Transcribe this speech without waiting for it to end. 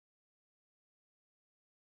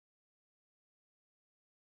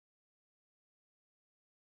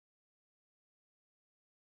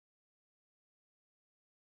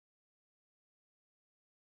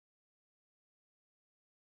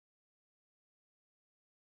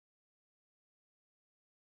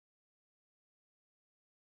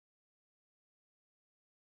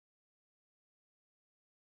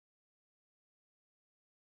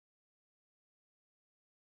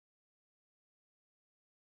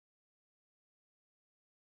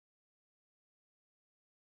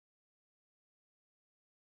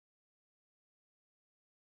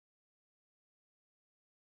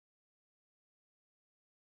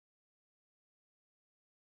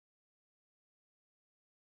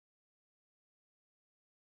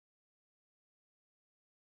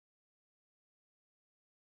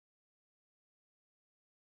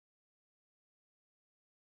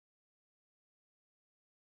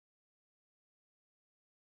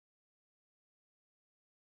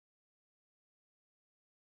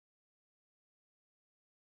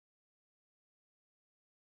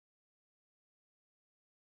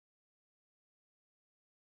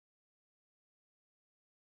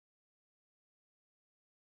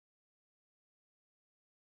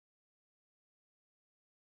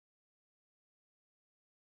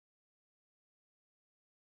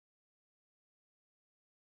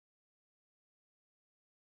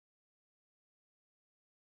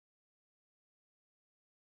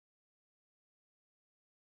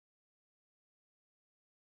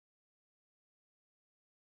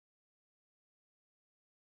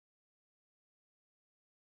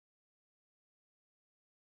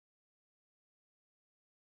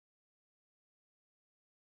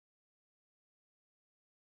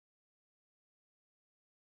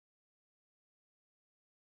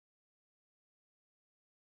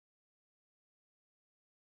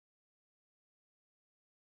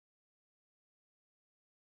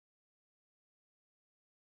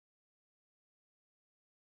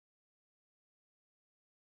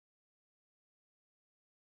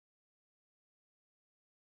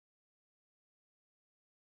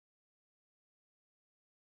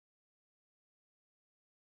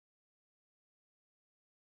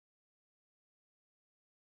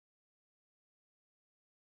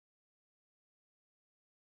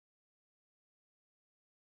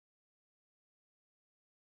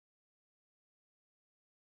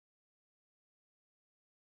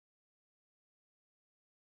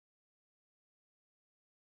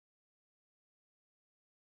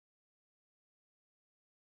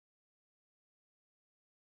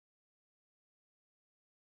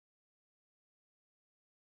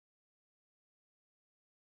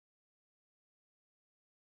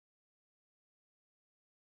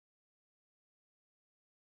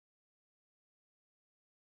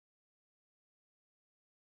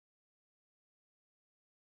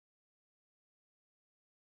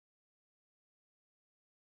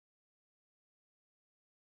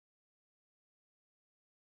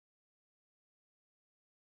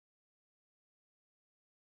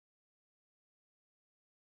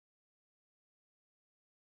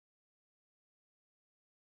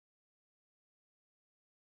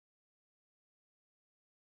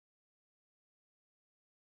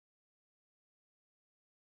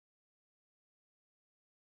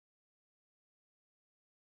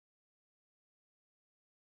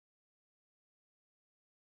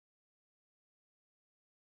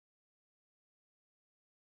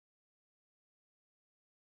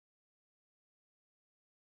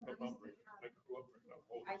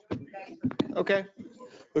Okay.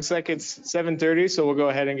 Looks like it's 7:30, so we'll go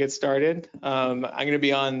ahead and get started. I'm going to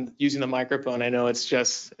be on using the microphone. I know it's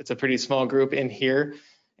a pretty small group in here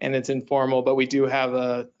and it's informal, but we do have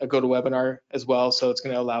a GoToWebinar as well, so it's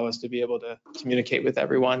going to allow us to be able to communicate with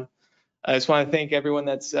everyone. I just want to thank everyone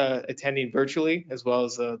that's attending virtually, as well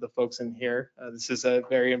as the folks in here. This is a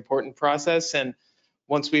very important process, and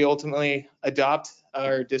once we ultimately adopt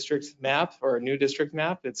our district map or our new district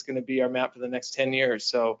map, it's going to be our map for the next 10 years.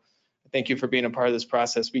 So thank you for being a part of this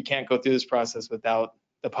process. We can't go through this process without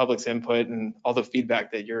the public's input and all the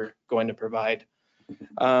feedback that you're going to provide.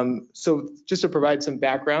 So just to provide some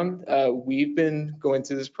background, we've been going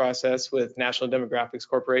through this process with National Demographics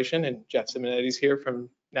Corporation, and Jeff Simonetti's here from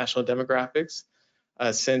National Demographics.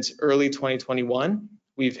 Since early 2021,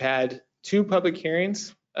 we've had 2 public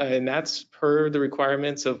hearings, and that's per the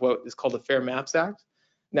requirements of what is called the Fair Maps Act.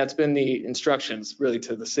 And that's been the instructions really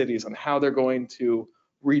to the cities on how they're going to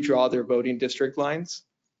redraw their voting district lines.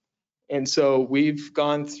 And so we've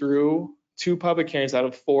gone through 2 public hearings out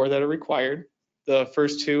of 4 that are required. The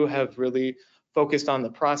first 2 have really focused on the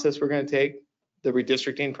process we're going to take, the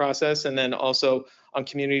redistricting process, and then also on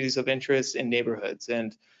communities of interest in neighborhoods.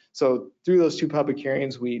 And so through those 2 public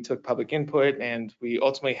hearings, we took public input, and we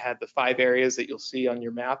ultimately had the 5 areas that you'll see on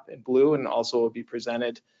your map in blue, and also will be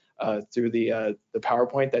presented through the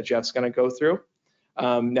PowerPoint that Jeff's going to go through.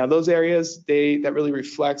 Now those areas, that really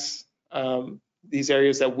reflects these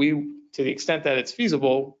areas that we, to the extent that it's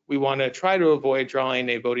feasible, we want to try to avoid drawing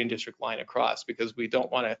a voting district line across, because we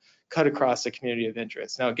don't want to cut across the community of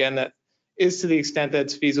interest. Now again, that is to the extent that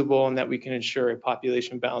it's feasible and that we can ensure a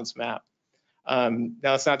population balanced map.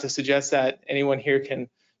 Now it's not to suggest that anyone here can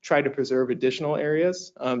try to preserve additional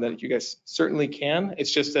areas, that you guys certainly can.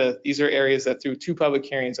 It's just that these are areas that through 2 public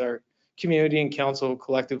hearings, our community and council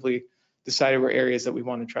collectively decided were areas that we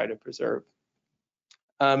want to try to preserve.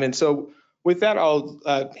 And so with that, I'll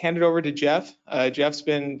hand it over to Jeff. Jeff's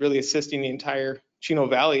been really assisting the entire Chino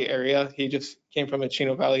Valley area. He just came from a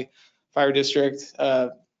Chino Valley Fire District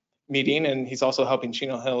meeting, and he's also helping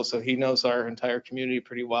Chino Hills, so he knows our entire community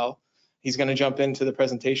pretty well. He's going to jump into the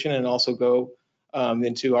presentation and also go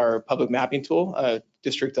into our public mapping tool,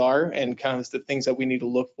 District R, and kind of the things that we need to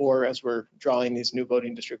look for as we're drawing these new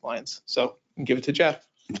voting district lines. So give it to Jeff.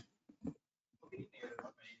 Good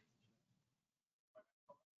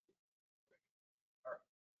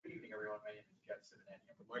evening, everyone. My name is Jeff Simonetти.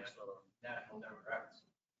 I'm with National Demographics.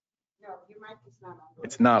 No, your mic is not on.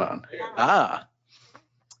 It's not on. Ah,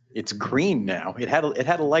 it's green now. It had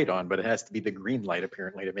a light on, but it has to be the green light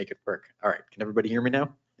apparently to make it work. All right, can everybody hear me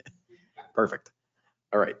now? Perfect.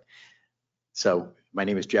 All right. So my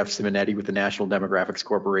name is Jeff Simonetti with the National Demographics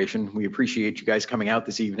Corporation. We appreciate you guys coming out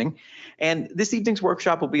this evening. And this evening's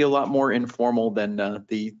workshop will be a lot more informal than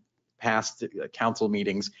the past council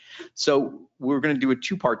meetings. So we're going to do it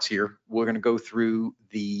 2 parts here. We're going to go through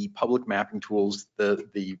the public mapping tools,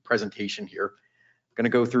 the presentation here. Going to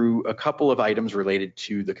go through a couple of items related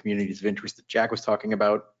to the communities of interest that Jack was talking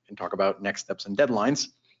about, and talk about next steps and deadlines.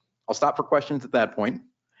 I'll stop for questions at that point,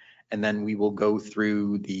 and then we will go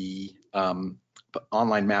through the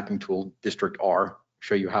online mapping tool, District R,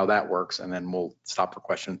 show you how that works, and then we'll stop for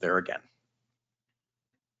questions there again.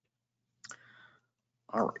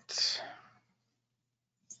 All right.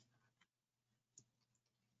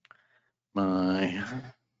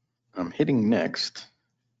 I'm hitting next.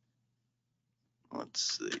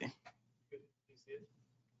 Let's see.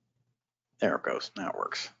 There it goes. Now it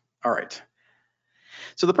works. All right.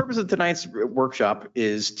 So the purpose of tonight's workshop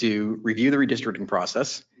is to review the redistricting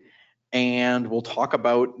process, and we'll talk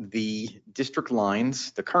about the district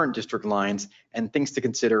lines, the current district lines, and things to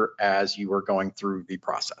consider as you are going through the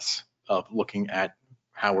process of looking at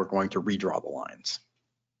how we're going to redraw the lines.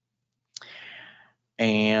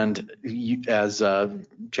 And as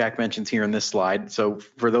Jack mentions here in this slide, so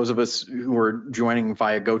for those of us who are joining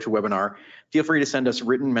via GoToWebinar, feel free to send us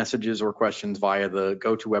written messages or questions via the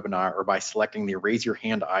GoToWebinar or by selecting the raise your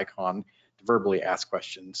hand icon to verbally ask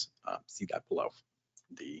questions. See that below.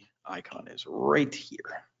 The icon is right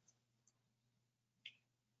here.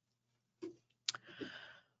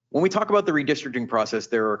 When we talk about the redistricting process,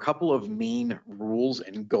 there are a couple of main rules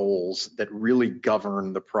and goals that really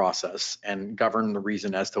govern the process and govern the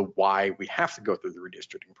reason as to why we have to go through the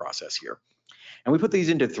redistricting process here. And we put these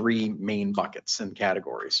into 3 main buckets and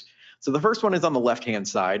categories. So the first one is on the left-hand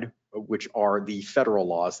side, which are the federal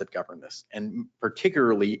laws that govern this. And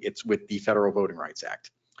particularly it's with the Federal Voting Rights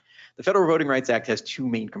Act. The Federal Voting Rights Act has 2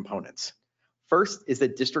 main components. First is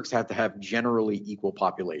that districts have to have generally equal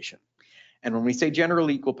population. And when we say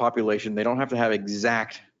generally equal population, they don't have to have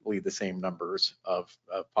exact approximately the same numbers of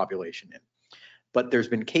population in. But there's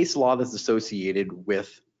been case law that's associated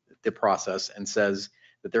with the process and says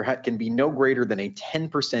that there can be no greater than a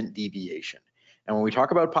 10% deviation. And when we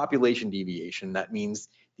talk about population deviation, that means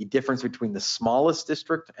the difference between the smallest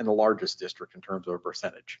district and the largest district in terms of a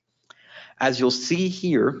percentage. As you'll see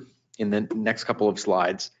here in the next couple of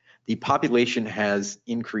slides, the population has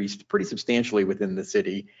increased pretty substantially within the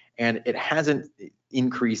city, and it hasn't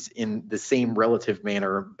increased in the same relative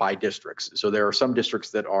manner by districts. So there are some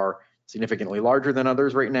districts that are significantly larger than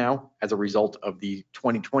others right now as a result of the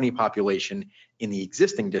 2020 population in the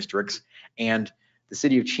existing districts, and the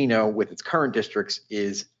city of Chino with its current districts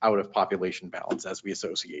is out of population balance as we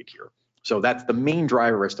associate here. So that's the main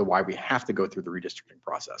driver as to why we have to go through the redistricting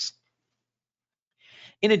process.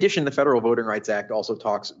 In addition, the Federal Voting Rights Act also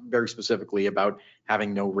talks very specifically about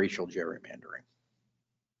having no racial gerrymandering.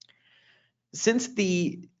 Since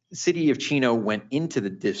the city of Chino went into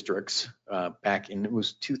the districts back in, it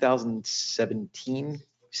was 16,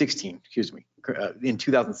 excuse me, in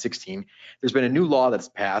 2016, there's been a new law that's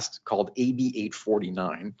passed called AB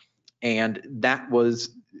 849, and that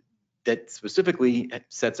specifically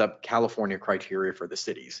sets up California criteria for the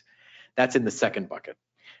cities. That's in the second bucket.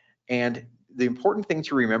 And the important thing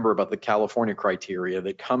to remember about the California criteria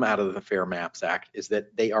that come out of the Fair Maps Act is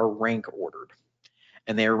that they are rank ordered,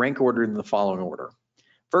 and they are rank ordered in the following order.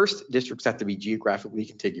 First, districts have to be geographically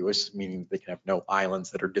contiguous, meaning they can have no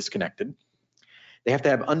islands that are disconnected. They have to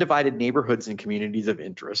have undivided neighborhoods and communities of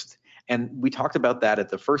interest. And we talked about that at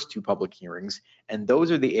the first two public hearings. And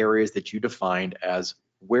those are the areas that you defined as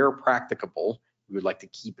where practicable, we would like to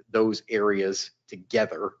keep those areas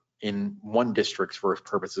together in one district for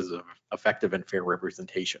purposes of effective and fair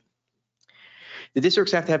representation. The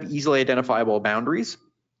districts have to have easily identifiable boundaries,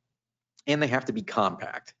 and they have to be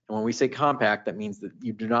compact. And when we say compact, that means that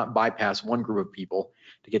you do not bypass one group of people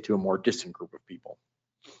to get to a more distant group of people.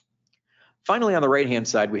 Finally, on the right-hand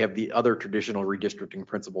side, we have the other traditional redistricting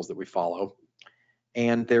principles that we follow.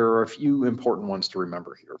 And there are a few important ones to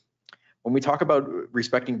remember here. When we talk about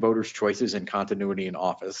respecting voters' choices and continuity in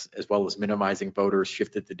office, as well as minimizing voters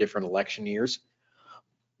shifted to different election years,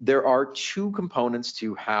 there are two components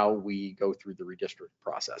to how we go through the redistricting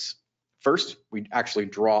process. First, we actually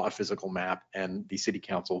draw a physical map and the city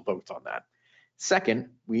council votes on that. Second,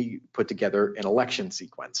 we put together an election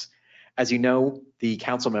sequence. As you know, the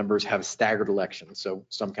council members have staggered elections. So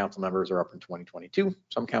some council members are up in 2022,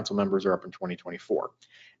 some council members are up in 2024.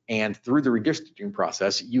 And through the redistricting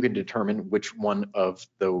process, you can determine which one of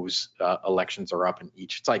those elections are up in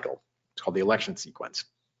each cycle. It's called the election sequence.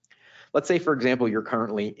 Let's say, for example, you're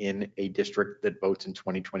currently in a district that votes in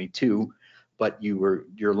 2022, but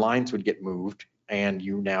your lines would get moved and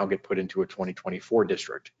you now get put into a 2024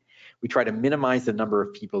 district. We try to minimize the number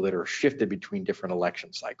of people that are shifted between different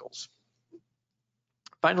election cycles.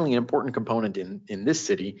 Finally, an important component in this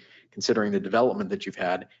city, considering the development that you've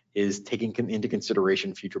had, is taking into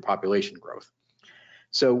consideration future population growth.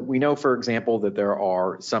 So we know, for example, that there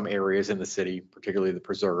are some areas in the city, particularly the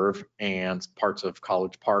Preserve and parts of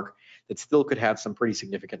College Park, that still could have some pretty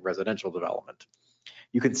significant residential development.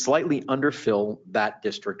 You can slightly underfill that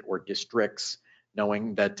district or districts,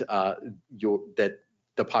 knowing that that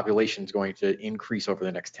the population is going to increase over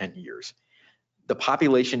the next 10 years. The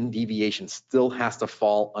population deviation still has to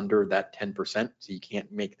fall under that 10%, so you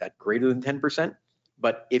can't make that greater than 10%.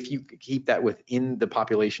 But if you keep that within the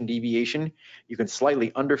population deviation, you can slightly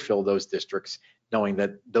underfill those districts, knowing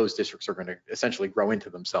that those districts are going to essentially grow into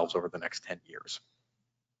themselves over the next 10 years.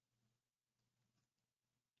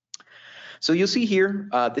 So you'll see here,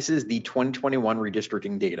 this is the 2021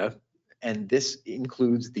 redistricting data, and this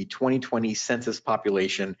includes the 2020 census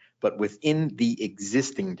population, but within the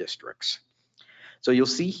existing districts. So you'll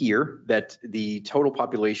see here that the total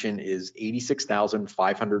population is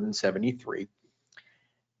 86,573.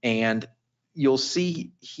 And you'll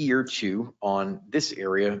see here too, on this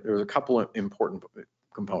area, there's a couple of important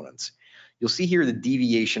components. You'll see here the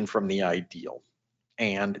deviation from the ideal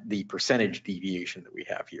and the percentage deviation that we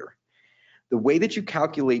have here. The way that you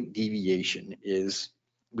calculate deviation is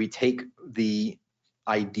we take the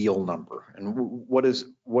ideal number. And what does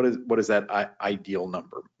that ideal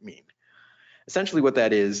number mean? Essentially what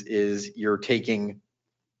that is you're taking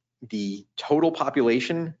the total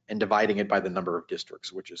population and dividing it by the number of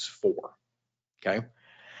districts, which is 4, okay?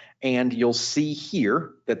 And you'll see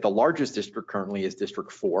here that the largest district currently is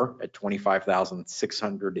District 4 at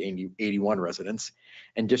 25,681 residents,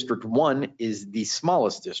 and District 1 is the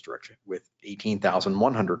smallest district with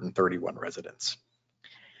 18,131 residents.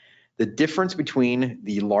 The difference between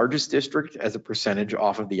the largest district as a percentage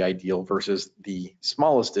off of the ideal versus the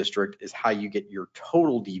smallest district is how you get your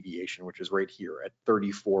total deviation, which is right here at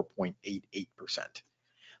 34.88%.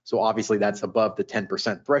 So obviously that's above the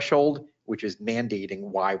 10% threshold, which is mandating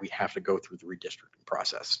why we have to go through the redistricting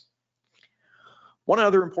process. One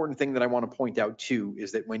other important thing that I want to point out too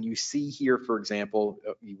is that when you see here, for example,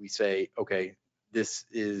 we say, okay, this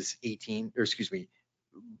is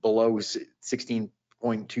below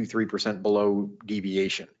 16.23% below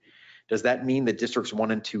deviation. Does that mean that districts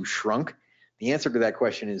 1 and 2 shrunk? The answer to that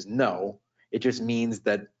question is no. It just means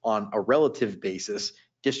that on a relative basis,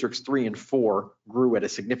 districts 3 and 4 grew at a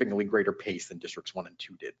significantly greater pace than districts 1 and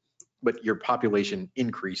 2 did. But your population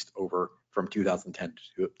increased over from 2010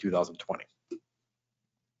 to 2020.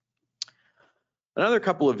 Another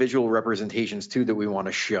couple of visual representations too that we want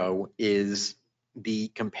to show is the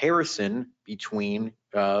comparison between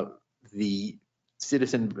the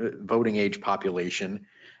citizen voting age population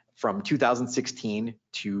from 2016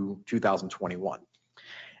 to 2021.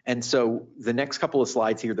 And so the next couple of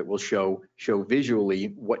slides here that we'll show visually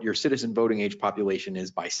what your citizen voting age population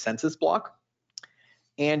is by census block.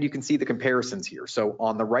 And you can see the comparisons here. So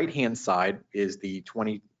on the right-hand side is the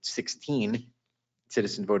 2016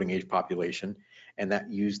 citizen voting age population, and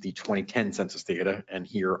that used the 2010 census data. And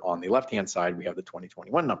here on the left-hand side, we have the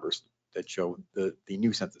 2021 numbers that show the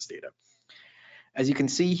new census data. As you can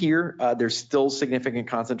see here, there's still significant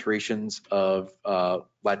concentrations of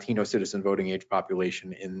Latino citizen voting age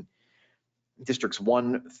population in districts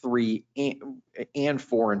 1, 3, and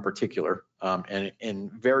 4 in particular,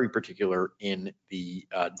 and very particular in the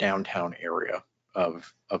downtown area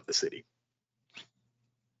of the city.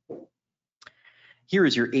 Here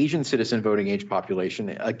is your Asian citizen voting age population.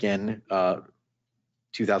 Again,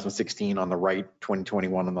 2016 on the right,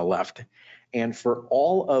 2021 on the left. And for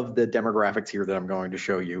all of the demographics here that I'm going to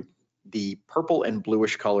show you, the purple and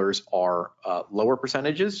bluish colors are lower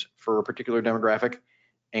percentages for a particular demographic,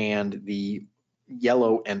 and the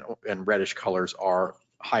yellow and reddish colors are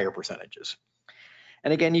higher percentages.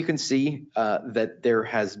 And again, you can see that there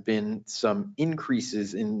has been some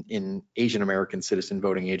increases in Asian American citizen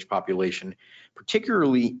voting age population,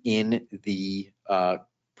 particularly in the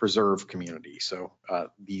preserve community. So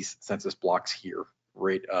these census blocks here,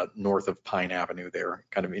 right north of Pine Avenue there,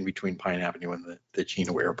 kind of in between Pine Avenue and the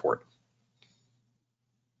Chino Airport.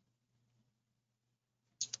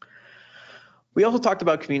 We also talked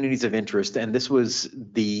about communities of interest, and this was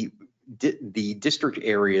the district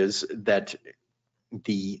areas that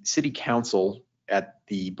the city council at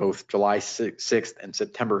the both July 6th and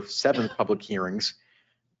September 7th public hearings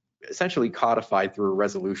essentially codified through a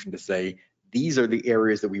resolution to say, these are the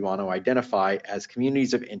areas that we want to identify as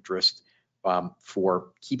communities of interest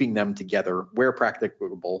for keeping them together where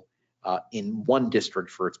practicable in one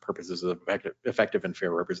district for its purposes of effective and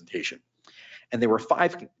fair representation. And there were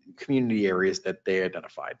 5 community areas that they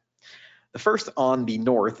identified. The first on the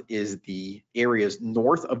north is the areas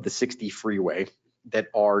north of the 60 freeway that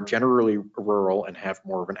are generally rural and have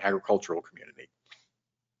more of an agricultural community.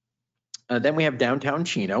 Then we have downtown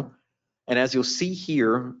Chino. And as you'll see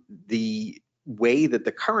here, the way that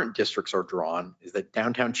the current districts are drawn is that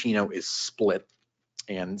downtown Chino is split,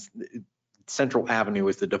 and Central Avenue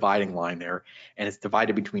is the dividing line there, and it's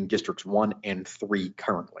divided between districts 1 and 3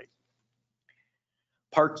 currently.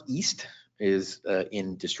 Park East is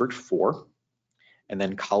in District 4, and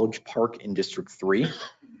then College Park in District 3,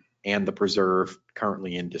 and the Preserve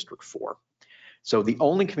currently in District 4. So the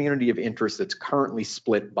only community of interest that's currently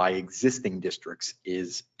split by existing districts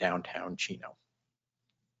is downtown Chino.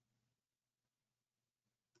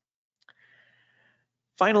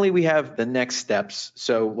 Finally, we have the next steps.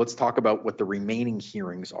 So let's talk about what the remaining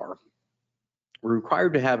hearings are. We're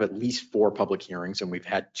required to have at least 4 public hearings, and we've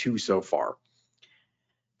had 2 so far.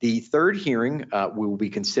 The third hearing, we will be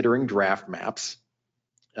considering draft maps,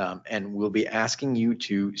 and we'll be asking you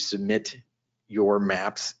to submit your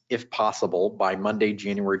maps, if possible, by Monday,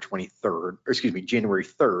 January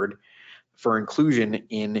 3rd, for inclusion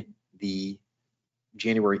in the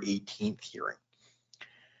January 18th hearing.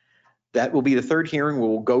 That will be the third hearing.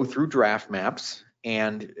 We'll go through draft maps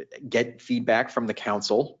and get feedback from the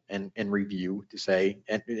council and review to say,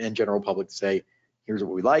 and general public to say, here's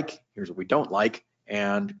what we like, here's what we don't like,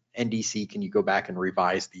 and NDC, can you go back and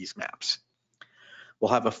revise these maps?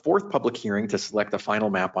 We'll have a 4th public hearing to select the final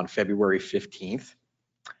map on February 15th.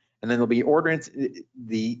 And then there'll be ordinance,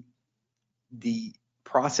 the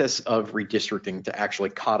process of redistricting to actually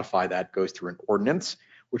codify that goes through an ordinance,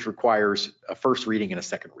 which requires a first reading and a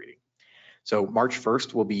second reading. So March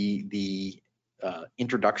 1st will be the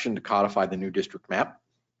introduction to codify the new district map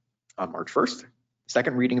on March 1st.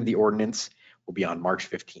 second reading of the ordinance will be on March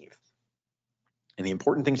 15th. And the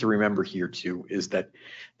important thing to remember here too is that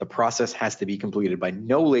the process has to be completed by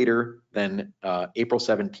no later than April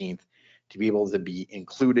 17th to be able to be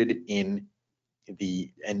included in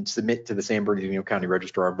and submit to the San Bernardino County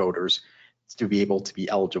Registrar of Voters to be able to be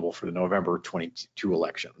eligible for the November 22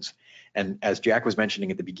 elections. And as Jack was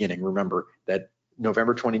mentioning at the beginning, remember that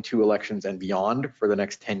November 22 elections and beyond for the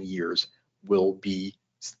next 10 years will be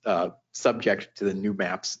subject to the new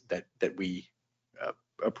maps that we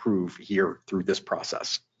approve here through this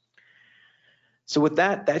process. So with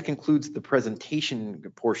that, that concludes the presentation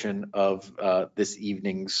portion of this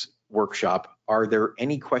evening's workshop. Are there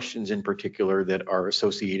any questions in particular that are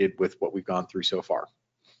associated with what we've gone through so far?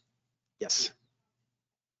 Yes.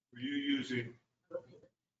 Were you using,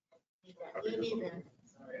 You need them.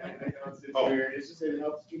 Sorry, I know it's weird. It's just, it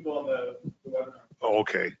helps people on the webinar. oh,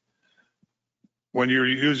 okay. When you're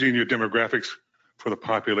using your demographics for the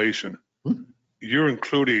population, you're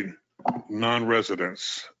including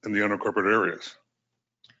non-residents in the unincorporated areas.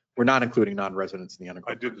 We're not including non-residents in the I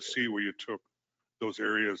unincorporated. didn't see where you took those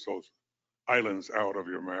areas, those islands out of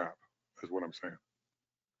your map, is what I'm saying.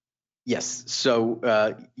 Yes,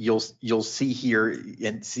 so you'll see here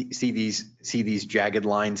and see these jagged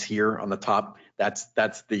lines here on the top. That's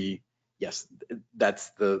the yes, that's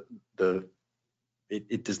the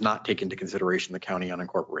it does not take into consideration the county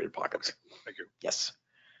unincorporated pockets. Thank you. Yes.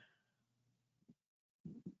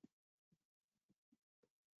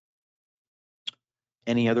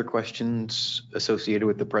 Any other questions associated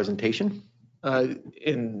with the presentation?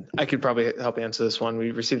 And I could probably help answer this one.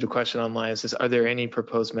 We received a question online. It says, are there any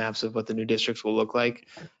proposed maps of what the new districts will look like?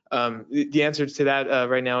 The answer to that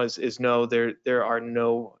right now is no, there are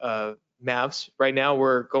no maps. Right now,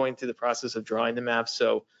 we're going through the process of drawing the maps.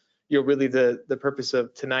 So really the purpose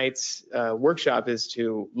of tonight's workshop is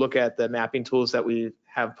to look at the mapping tools that we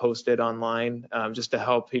have posted online, just to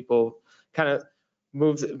help people kind of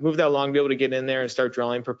move that along, be able to get in there and start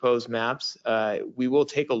drawing proposed maps. We will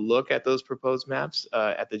take a look at those proposed maps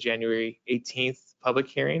at the January 18th public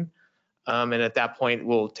hearing. And at that point,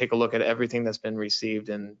 we'll take a look at everything that's been received.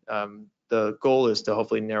 And the goal is to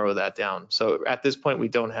hopefully narrow that down. So at this point, we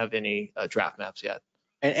don't have any draft maps yet.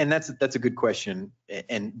 And that's a good question.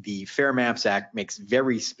 And the Fair Maps Act makes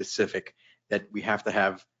very specific that we have to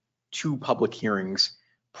have 2 public hearings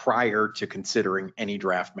prior to considering any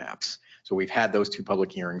draft maps. So we've had those 2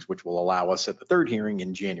 public hearings, which will allow us at the 3rd hearing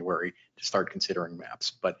in January to start considering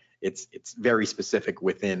maps. But it's very specific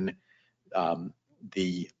within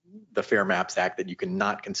the Fair Maps Act that you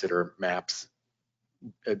cannot consider maps,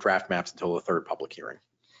 draft maps until the 3rd public hearing.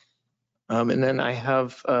 And then I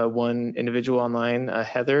have one individual online,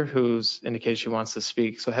 Heather, who's indicated she wants to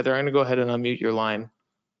speak. So Heather, I'm gonna go ahead and unmute your line.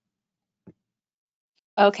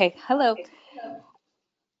 Okay, hello.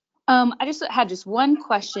 I just had one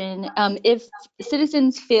question. If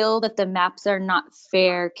citizens feel that the maps are not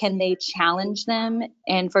fair, can they challenge them?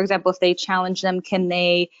 And for example, if they challenge them, can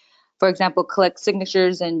they, for example, collect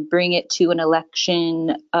signatures and bring it to an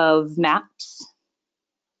election of maps?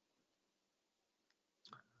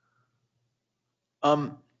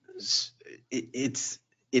 I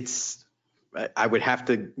would have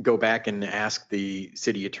to go back and ask the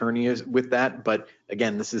city attorney with that, but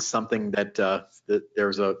again, this is something that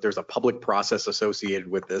there's a public process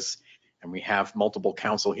associated with this, and we have multiple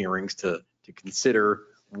council hearings to consider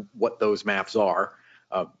what those maps are.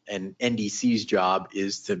 And NDC's job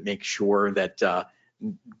is to make sure that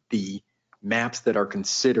the maps that are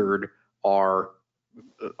considered are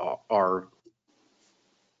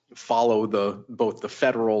follow both the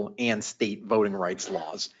federal and state voting rights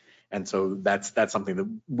laws. And so that's something that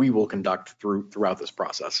we will conduct throughout this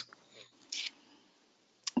process.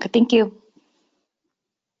 Okay, thank you.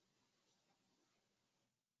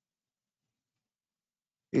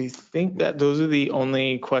 I think that those are the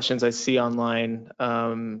only questions I see online.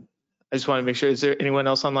 I just want to make sure, is there anyone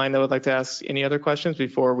else online that would like to ask any other questions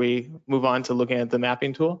before we move on to looking at the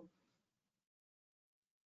mapping tool?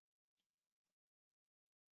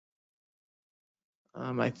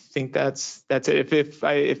 I think that's it.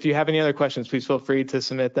 If you have any other questions, please feel free to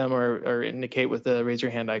submit them or indicate with the raise your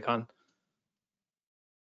hand icon.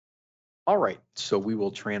 All right, so we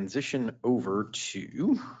will transition over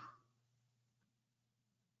to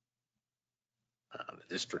the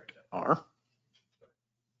District R.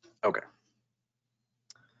 Okay.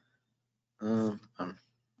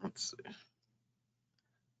 Let's see.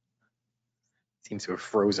 Seems to have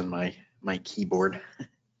frozen my keyboard.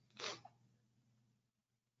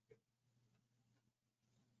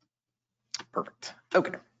 Perfect.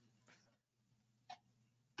 Okay.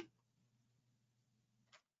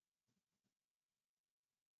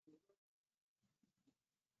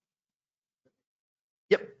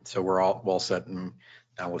 So we're all well set, and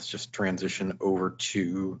now let's just transition over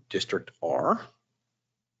to District R.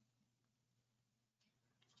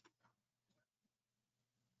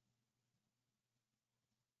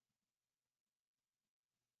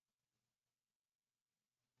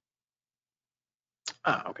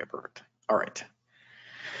 Okay, perfect. All right.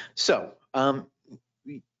 So to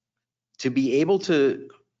be able to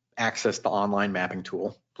access the online mapping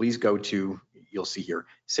tool, please go to, you'll see here,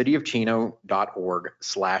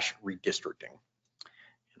 cityofchino.org/redistricting.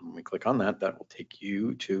 And when we click on that, that will take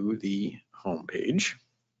you to the home page.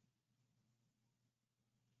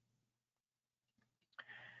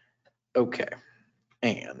 Okay,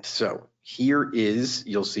 and so here is,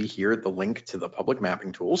 you'll see here the link to the public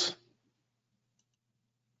mapping tools.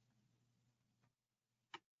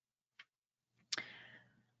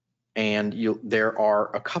 And there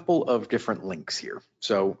are a couple of different links here.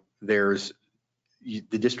 So there's the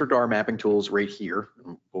District R mapping tools right here.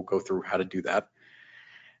 We'll go through how to do that.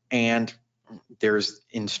 And there's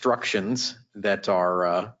instructions that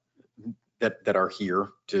are that are here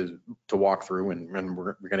to walk through, and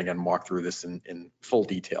we're going to again walk through this in full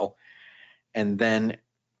detail. And then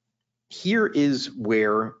here is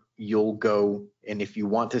where you'll go, and if you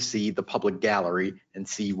want to see the public gallery and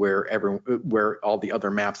see where all the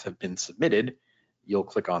other maps have been submitted, you'll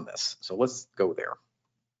click on this. So let's go there.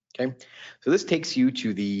 Okay, so this takes you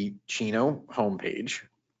to the Chino homepage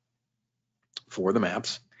for the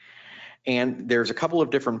maps, and there's a couple of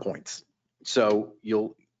different points. So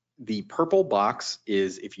the purple box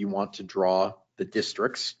is if you want to draw the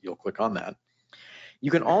districts, you'll click on that.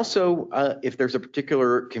 You can also, if there's a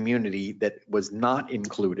particular community that was not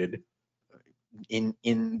included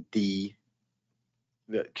in the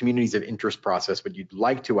communities of interest process, but you'd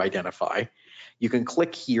like to identify, you can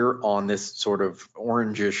click here on this sort of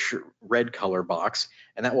orangish red color box,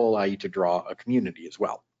 and that will allow you to draw a community as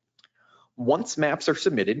well. Once maps are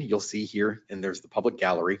submitted, you'll see here, and there's the public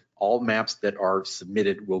gallery, all maps that are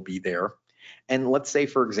submitted will be there. And let's say,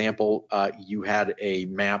 for example, you had a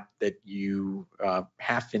map that you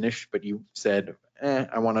half finished, but you said,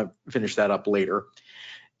 I want to finish that up later.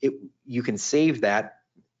 You can save that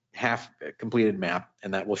half completed map,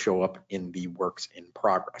 and that will show up in the works in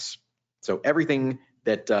progress. So everything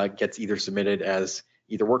that gets either submitted as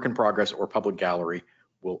either work in progress or public gallery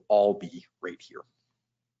will all be right here.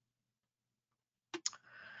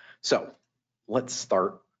 So let's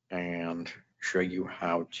start and show you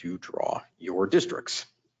how to draw your districts.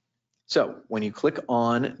 So when you click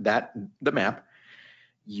on the map,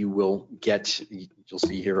 you'll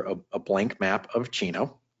see here a blank map of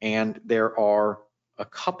Chino, and there are a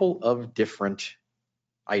couple of different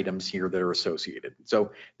items here that are associated.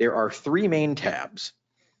 So there are three main tabs.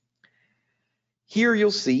 Here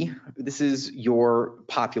you'll see, this is your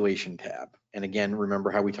population tab. And again,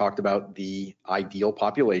 remember how we talked about the ideal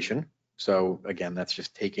population. So again, that's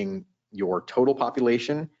just taking your total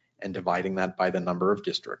population and dividing that by the number of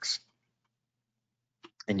districts.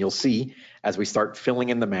 And you'll see as we start filling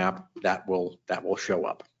in the map, that will show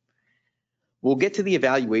up. We'll get to the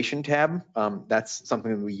evaluation tab. That's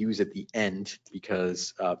something that we use at the end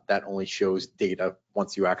because that only shows data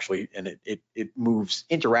once you actually, and it moves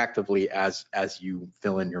interactively as you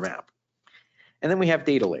fill in your map. And then we have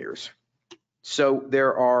data layers. So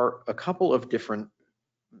there are a couple of different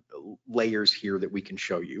layers here that we can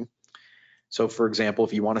show you. So for example,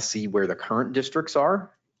 if you want to see where the current districts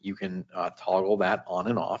are, you can toggle that on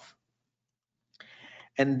and off.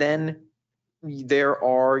 And then there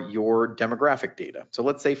are your demographic data. So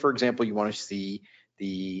let's say, for example, you want to see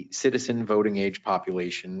the citizen voting age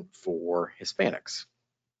population for Hispanics.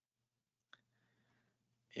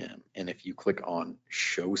 And if you click on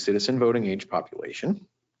show citizen voting age population,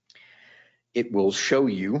 it will show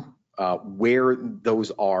you where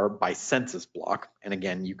those are by census block. And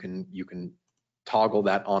again, you can toggle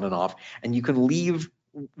that on and off, and you can leave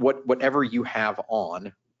whatever you have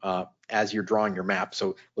on as you're drawing your map.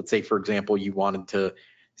 So let's say, for example, you wanted to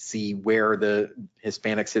see where the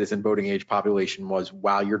Hispanic citizen voting age population was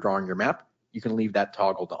while you're drawing your map, you can leave that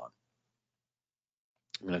toggled on.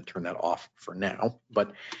 I'm going to turn that off for now,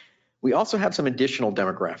 but we also have some additional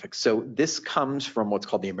demographics. So this comes from what's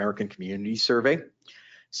called the American Community Survey.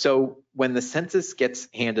 So when the census gets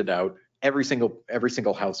handed out, every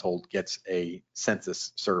single household gets a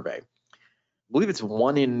census survey. I believe it's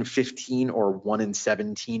 1 in 15 or 1 in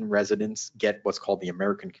 17 residents get what's called the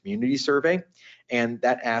American Community Survey. And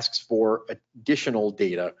that asks for additional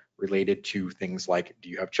data related to things like, do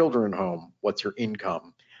you have children at home? What's your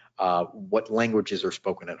income? What languages are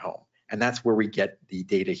spoken at home? And that's where we get the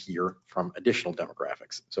data here from additional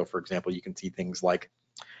demographics. So for example, you can see things like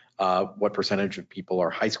what percentage of people are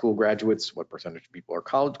high school graduates, what percentage of people are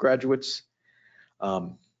college graduates,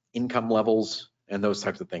 income levels, and those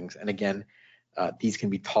types of things. And again, these can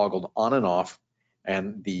be toggled on and off,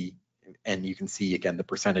 and you can see again the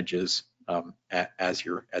percentages as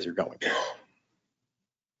you're going.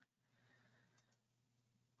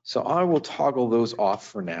 So I will toggle those off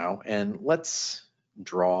for now, and let's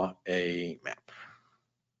draw a map.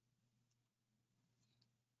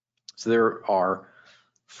 So there are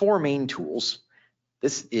 4 main tools.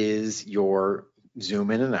 This is your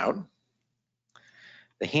zoom in and out.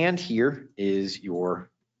 The hand here is your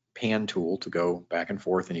pan tool to go back and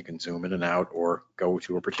forth, and you can zoom in and out or go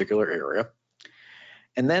to a particular area.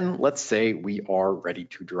 And then let's say we are ready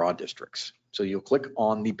to draw districts. So you'll click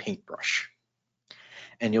on the paintbrush,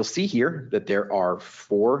 and you'll see here that there are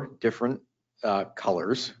 4 different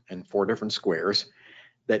colors and 4 different squares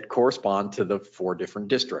that correspond to the 4 different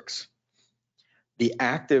districts. The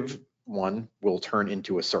active one will turn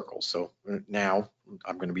into a circle. So now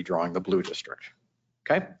I'm going to be drawing the blue district.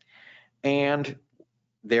 Okay. And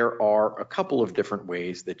there are a couple of different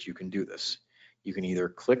ways that you can do this. You can either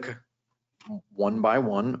click one by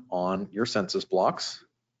one on your census blocks.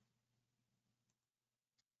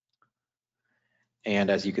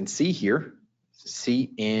 And as you can see here,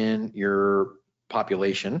 see in your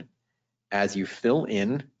population, as you fill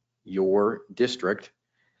in your district,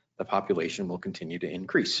 the population will continue to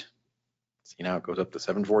increase. See, now it goes up to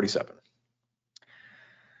 747.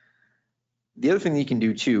 The other thing that you can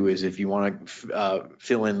do too is if you want to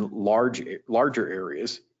fill in larger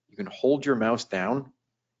areas, you can hold your mouse down,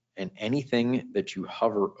 and anything that you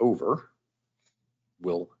hover over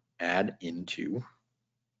will add into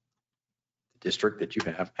the district that you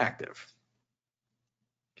have active.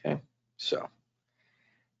 Okay, so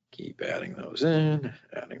keep adding those in,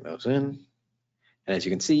 and as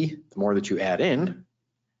you can see, the more that you add in,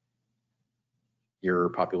 your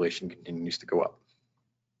population continues to go up.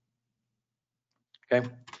 Okay,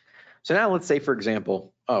 so now let's say, for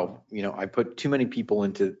example, oh, I put too many people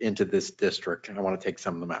into this district, and I want to take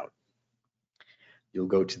some of them out. You'll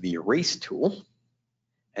go to the erase tool,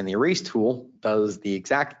 and the erase tool does the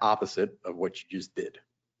exact opposite of what you just did.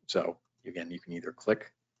 So again, you can either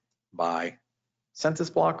click by census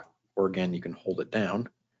block, or again, you can hold it down,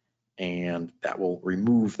 and that will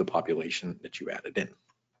remove the population that you added in.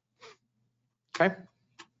 Okay.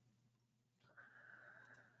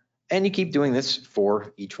 And you keep doing this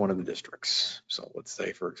for each one of the districts. So let's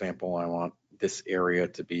say, for example, I want this area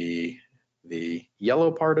to be the yellow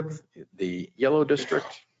part of the yellow district.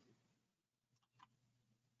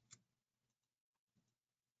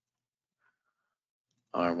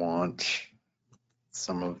 I want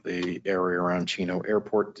some of the area around Chino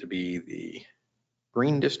Airport to be the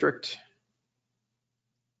green district.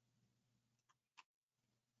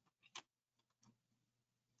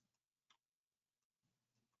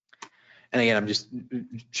 And again, I'm just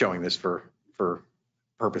showing this for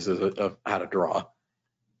purposes of how to draw.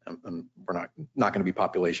 And we're not going to be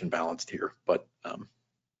population balanced here, but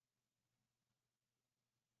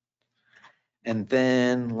and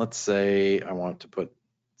then let's say I want to put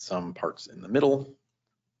some parts in the middle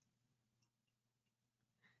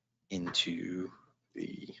into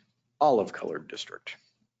the olive colored district.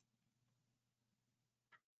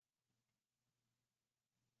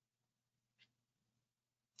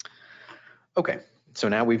 Okay, so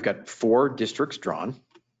now we've got 4 districts drawn,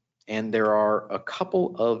 and there are a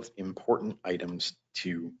couple of important items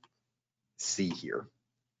to see here.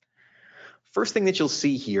 First thing that you'll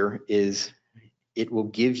see here is it will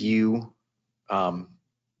give you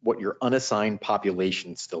what your unassigned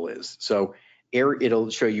population still is. So it'll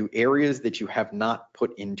show you areas that you have not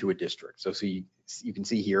put into a district. So you can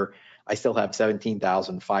see here, I still have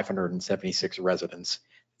 17,576 residents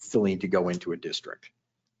still need to go into a district.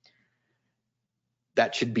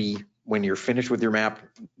 That should be, when you're finished with your map,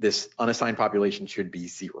 this unassigned population should be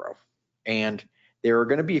 0. And there are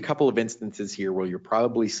going to be a couple of instances here where you'll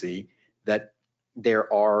probably see that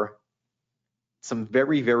there are some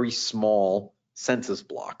very, very small census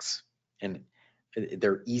blocks, and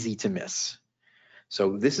they're easy to miss.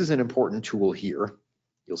 So this is an important tool here.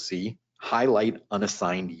 You'll see highlight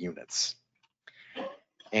unassigned units.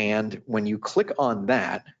 And when you click on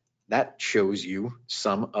that, that shows you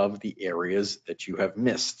some of the areas that you have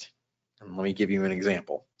missed. And let me give you an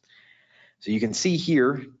example. So you can see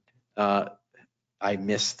here, I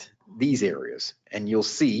missed these areas, and you'll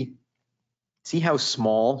see how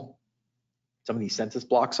small some of these census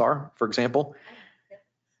blocks are. For example,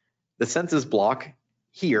 the census block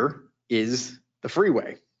here is the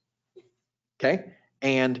freeway, okay?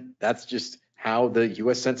 And that's just how the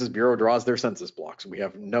US Census Bureau draws their census blocks. We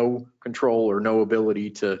have no control or no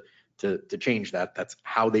ability to change that. That's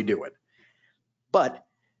how they do it. But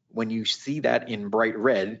when you see that in bright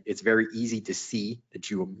red, it's very easy to see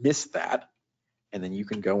that you missed that. And then you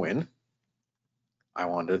can go in. I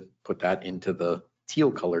want to put that into the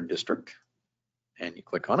teal colored district, and you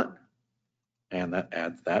click on it, and that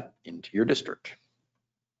adds that into your district.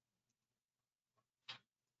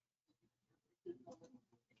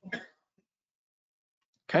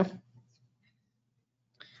 Okay.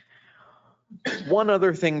 One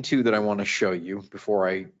other thing too that I want to show you before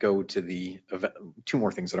I go to the, two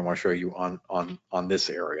more things that I want to show you on this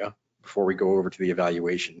area before we go over to the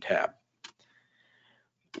evaluation tab.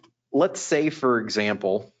 Let's say, for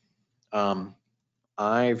example,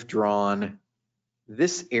 I've drawn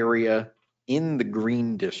this area in the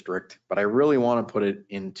green district, but I really want to put it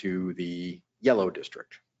into the yellow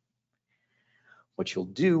district. What you'll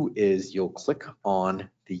do is you'll click on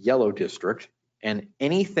the yellow district, and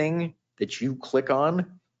anything that you click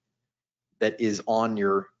on that is on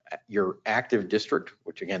your active district,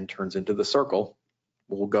 which again turns into the circle,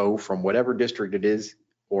 will go from whatever district it is,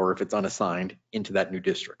 or if it's unassigned, into that new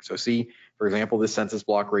district. So see, for example, this census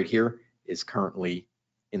block right here is currently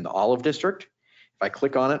in the olive district. If I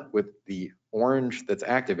click on it with the orange that's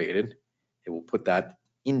activated, it will put that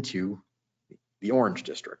into the orange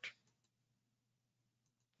district.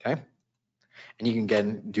 Okay. And you can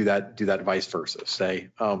again do that vice versa. Say,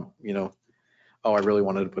 you know, oh, I really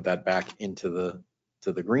wanted to put that back into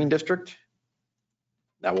the green district.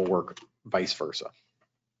 That will work vice versa.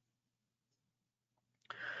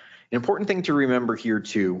 An important thing to remember here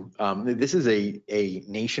too, this is a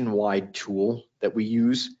nationwide tool that we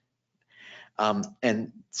use,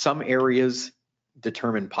 and some areas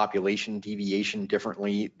determine population deviation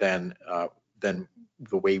differently than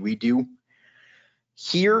the way we do.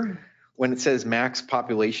 Here, when it says max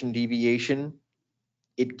population deviation,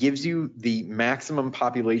 it gives you the maximum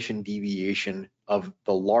population deviation of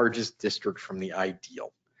the largest district from the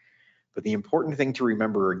ideal. But the important thing to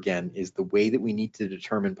remember again is the way that we need to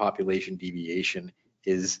determine population deviation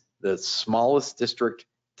is the smallest district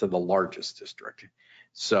to the largest district.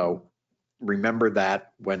 So remember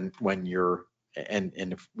that when you're, and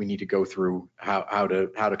if we need to go through how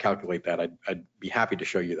to calculate that, I'd be happy to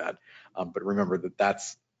show you that. But remember that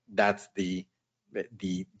that's the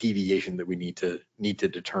deviation that we need to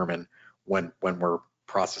determine when we're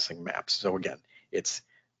processing maps. So again, it's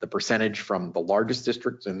the percentage from the largest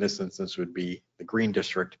district, in this instance would be the green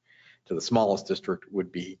district, to the smallest district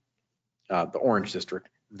would be the orange district.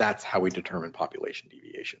 That's how we determine population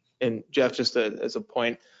deviation. And Jeff, just as a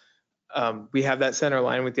point, we have that center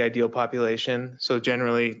line with the ideal population. So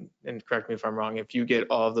generally, and correct me if I'm wrong, if you get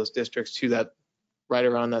all of those districts to that right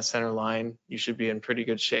around that center line, you should be in pretty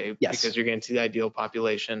good shape. Yes. Because you're getting to the ideal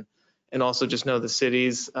population. And also just know the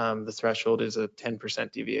cities, the threshold is a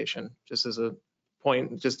 10% deviation, just as a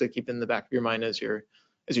point, just to keep in the back of your mind as you're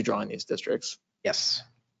drawing these districts. Yes.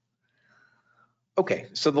 Okay,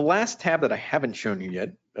 so the last tab that I haven't shown you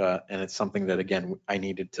yet, and it's something that again I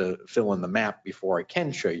needed to fill in the map before I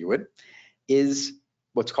can show you it, is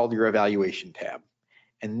what's called your evaluation tab.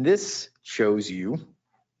 And this shows you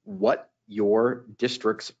what your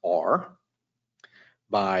districts are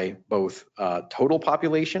by both total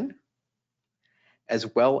population as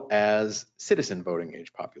well as citizen voting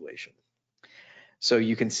age population. So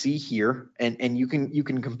you can see here, and you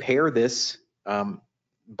can compare this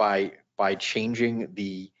by changing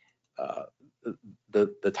the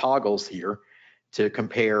toggles here to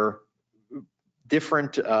compare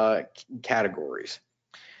different categories.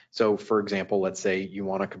 So for example, let's say you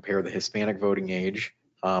want to compare the Hispanic voting age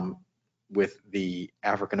with the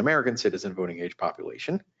African American citizen voting age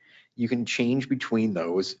population. You can change between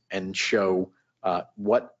those and show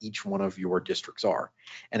what each one of your districts are.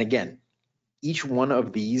 And again, each one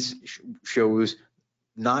of these shows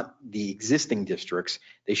not the existing districts,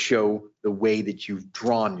 they show the way that you've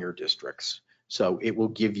drawn your districts. So it will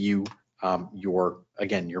give you your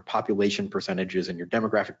population percentages and your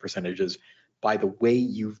demographic percentages by the way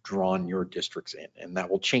you've drawn your districts in, and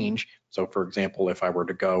that will change. So for example, if I were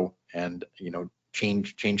to go and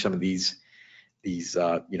change some of these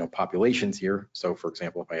populations here. So for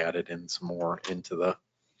example, if I added in some more into the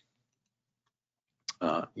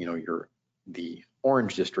the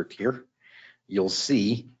orange district here, you'll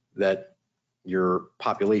see that your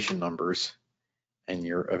population numbers and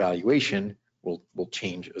your evaluation will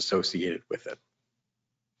change associated with it.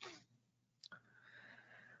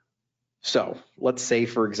 So let's say,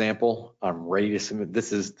 for example, I'm ready to submit.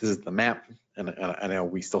 This is the map, and I know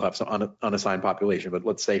we still have some unassigned population, but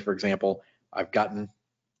let's say, for example, I've gotten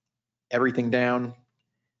everything down.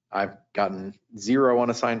 I've gotten 0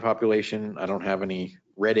 unassigned population. I don't have any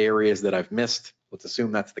red areas that I've missed. Let's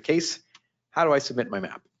assume that's the case. How do I submit my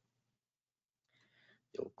map?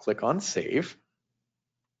 You'll click on save.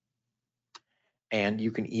 And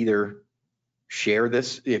you can either share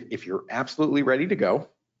this, if you're absolutely ready to go,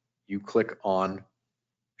 you click on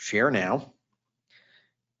share now.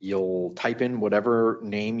 You'll type in whatever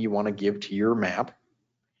name you want to give to your map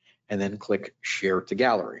and then click share to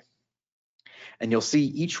gallery. And you'll see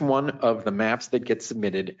each one of the maps that get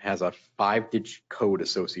submitted has a 5-digit code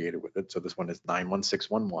associated with it. So this one is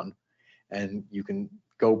 91611, and you can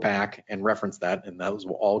go back and reference that, and those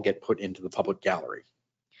will all get put into the public gallery.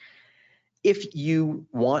 If you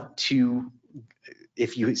want to,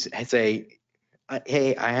 if you say,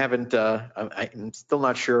 hey, I haven't, I'm still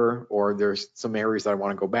not sure, or there's some areas that I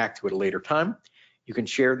want to go back to at a later time, you can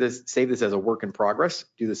share this, save this as a work in progress,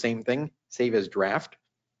 do the same thing, save as draft,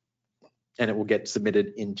 and it will get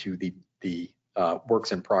submitted into the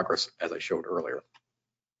works in progress as I showed earlier.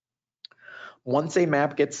 Once a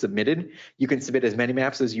map gets submitted, you can submit as many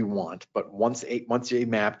maps as you want, but once a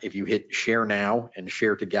map, if you hit share now and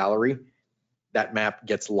share to gallery, that map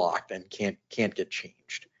gets locked and can't get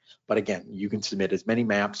changed. But again, you can submit as many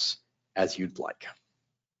maps as you'd like.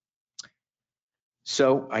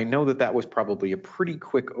 So I know that that was probably a pretty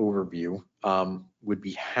quick overview. Would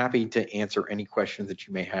be happy to answer any questions that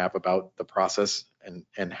you may have about the process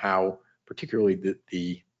and how particularly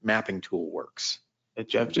the mapping tool works. Hey,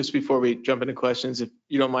 Jeff, just before we jump into questions, if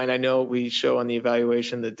you don't mind, I know we show on the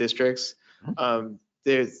evaluation the districts.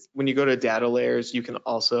 There's, when you go to data layers, you can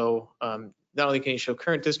also, not only can you show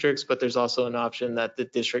current districts, but there's also an option that the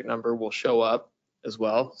district number will show up as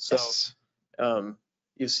well. So Yes.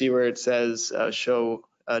 you see where it says show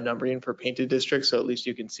numbering for painted districts, so at least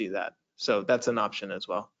you can see that. So that's an option as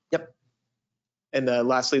well. Yep. And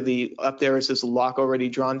lastly, up there it says lock already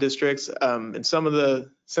drawn districts. In some of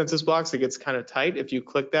the census blocks, it gets kind of tight. If you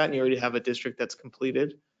click that and you already have a district that's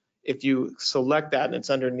completed, if you select that and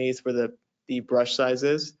it's underneath where the brush size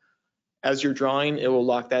is, as you're drawing, it will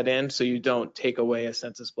lock that in so you don't take away a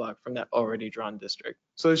census block from that already drawn district.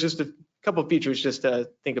 So there's just a couple features just to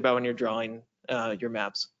think about when you're drawing your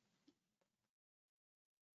maps.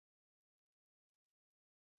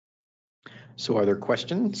 So are there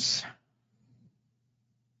questions?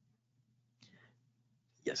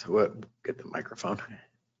 Yes, we'll get the microphone.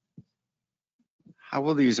 How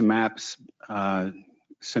will these maps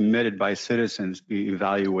submitted by citizens be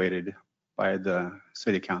evaluated by the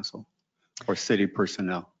city council or city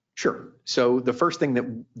personnel? Sure. So the first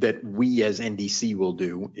thing that we as NDC will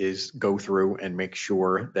do is go through and make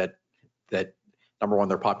sure that number one,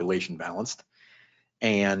 their population balanced,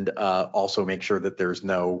 and also make sure that there's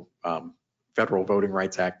no Federal Voting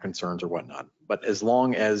Rights Act concerns or whatnot. But as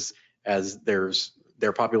long as there's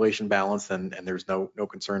their population balanced and there's no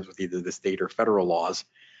concerns with either the state or federal laws,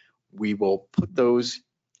 we will put those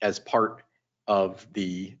as part of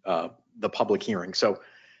the public hearing. So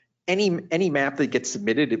any map that gets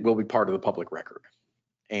submitted, it will be part of the public record.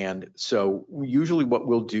 And so usually what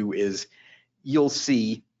we'll do is you'll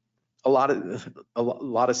see a lot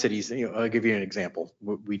of cities, I'll give you an example.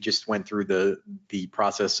 We just went through the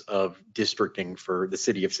process of districting for the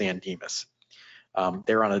city of San Dimas.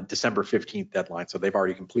 They're on a December 15th deadline, so they've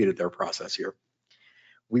already completed their process here.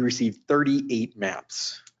 We received 38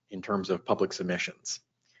 maps in terms of public submissions.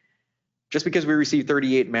 Just because we received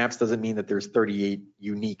 38 maps doesn't mean that there's 38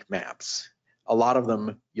 unique maps. A lot of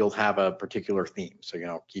them, you'll have a particular theme.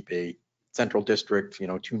 So, keep a central district, 2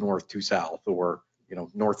 north, 2 south, or,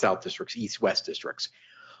 north-south districts, east-west districts.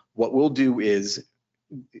 What we'll do is,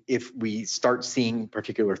 if we start seeing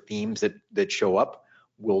particular themes that show up,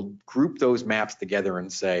 we'll group those maps together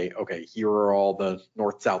and say, okay, here are all the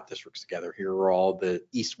north-south districts together. Here are all the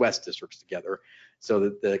east-west districts together, so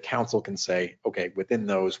that the council can say, okay, within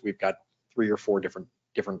those, we've got 3 or 4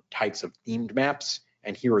 different types of themed maps,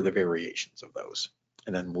 and here are the variations of those.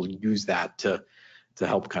 And then we'll use that to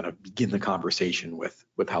help kind of begin the conversation with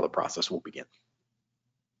how the process will begin.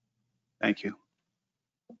 Thank you.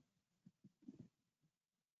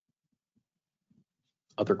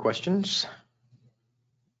 Other questions?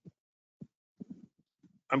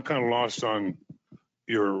 I'm kind of lost on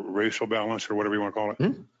your racial balance or whatever you want to call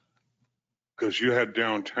it. Because you had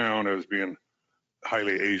downtown as being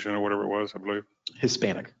highly Asian or whatever it was, I believe.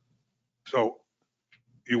 Hispanic. So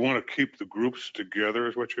you want to keep the groups together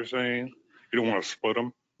is what you're saying? You don't want to split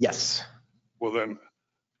them? Yes. Well, then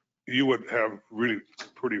you would have really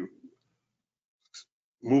pretty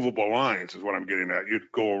movable lines is what I'm getting at.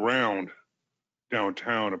 You'd go around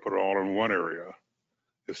downtown and put it all in one area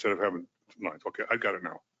instead of having lines. Okay, I got it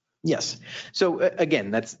now. Yes. So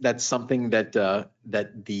again, that's something that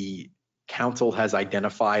that the council has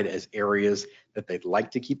identified as areas that they'd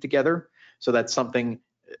like to keep together. So that's something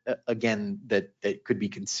again that could be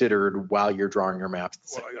considered while you're drawing your maps.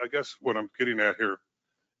 Well, I guess what I'm getting at here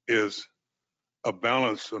is a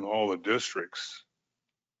balance in all the districts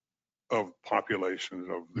of populations,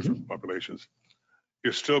 of different populations.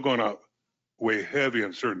 You're still going to weigh heavy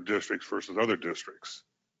in certain districts versus other districts.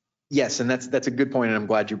 Yes, and that's a good point, and I'm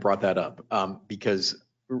glad you brought that up because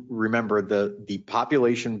remember the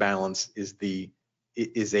population balance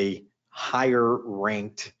is a higher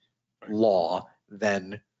ranked law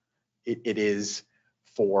than it is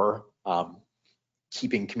for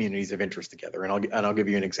keeping communities of interest together. And I'll give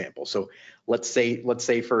you an example. So let's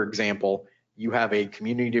say for example you have a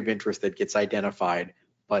community of interest that gets identified,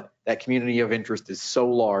 but that community of interest is so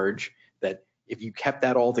large that if you kept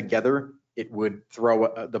that all together, it would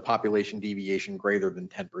throw the population deviation greater than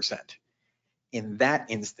 10%. In that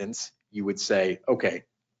instance, you would say, okay,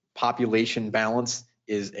 population balance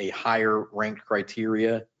is a higher ranked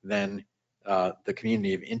criteria than the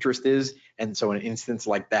community of interest is. And so in an instance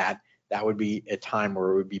like that, that would be a time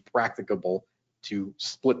where it would be practicable to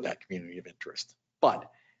split that community of interest. But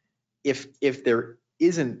if there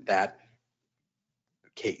isn't that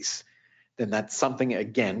case, then that's something,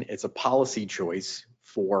 again, it's a policy choice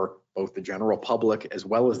for both the general public as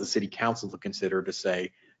well as the city council to consider to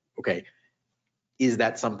say, okay, is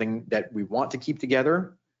that something that we want to keep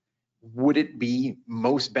together? Would it be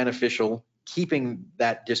most beneficial keeping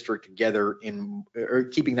that district together or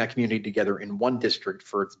keeping that community together in one district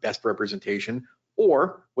for its best representation?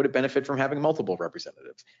 Or would it benefit from having multiple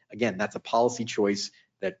representatives? Again, that's a policy choice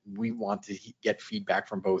that we want to get feedback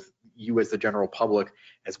from both you as the general public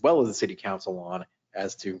as well as the city council on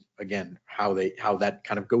as to, again, how that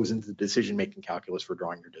kind of goes into the decision-making calculus for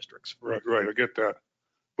drawing your districts. Right, I get that.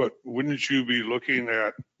 But wouldn't you be looking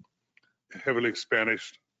at heavily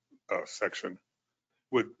Spanish section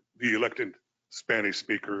with the elected Spanish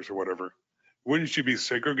speakers or whatever? Wouldn't you be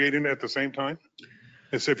segregating at the same time?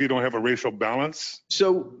 As if you don't have a racial balance?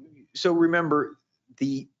 So remember,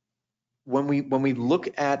 when we look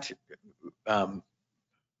at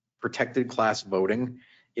protected class voting,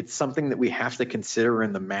 it's something that we have to consider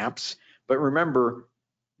in the maps. But remember,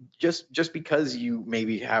 just because you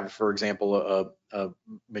maybe have, for example, a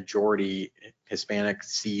majority Hispanic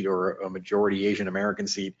seat or a majority Asian American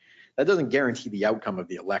seat, that doesn't guarantee the outcome of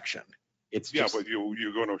the election. It's just, but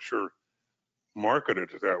you're going to sure market it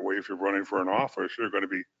that way. If you're running for an office, you're going to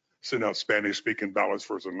be sending out Spanish speaking ballots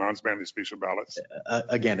versus non-Spanish speaking ballots.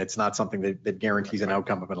 Again, it's not something that guarantees an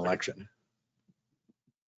outcome of an election.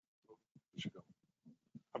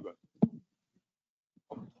 I'm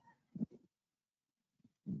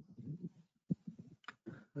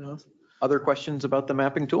done. Other questions about the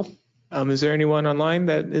mapping tool? Is there anyone online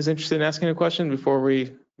that is interested in asking a question before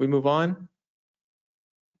we move on?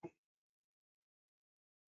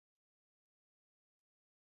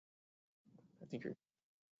 I think you're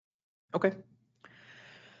Okay.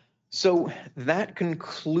 So that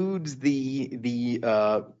concludes the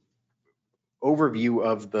overview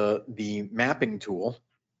of the mapping tool.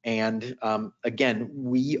 And again,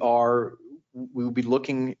 we will be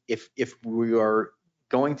looking, if we are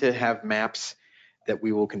going to have maps that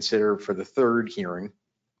we will consider for the third hearing,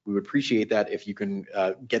 we would appreciate that if you can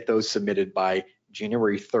get those submitted by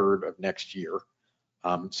January 3rd of next year,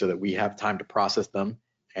 so that we have time to process them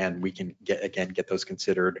and we can get those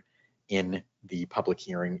considered in the public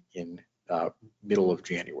hearing in middle of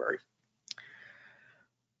January.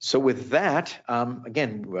 So with that,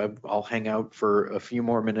 again, I'll hang out for a few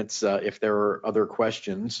more minutes if there are other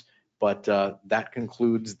questions, but that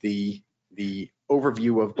concludes the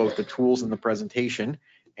overview of both the tools and the presentation.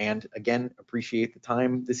 And again, appreciate the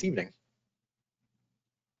time this evening.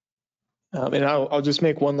 And I'll just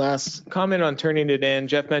make one last comment on turning it in.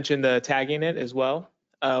 Jeff mentioned tagging it as well.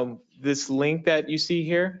 This link that you see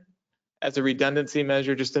here as a redundancy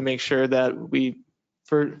measure, just to make sure that we,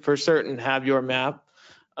 for certain, have your map.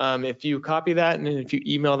 If you copy that and if you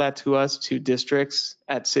email that to us to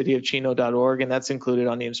districts@cityofchino.org, and that's included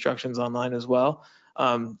on the instructions online as well,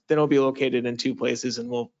 then it'll be located in two places and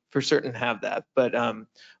we'll for certain have that. But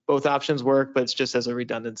both options work, but it's just as a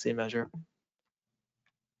redundancy measure.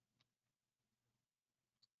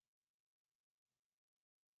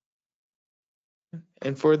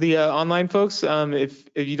 And for the online folks, if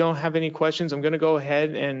you don't have any questions, I'm going to go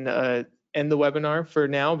ahead and end the webinar for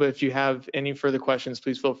now. But if you have any further questions,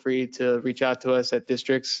 please feel free to reach out to us at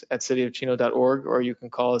districts@cityofchino.org, or you can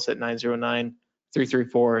call us at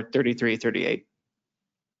 909-334-3338.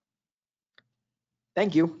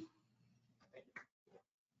 Thank you.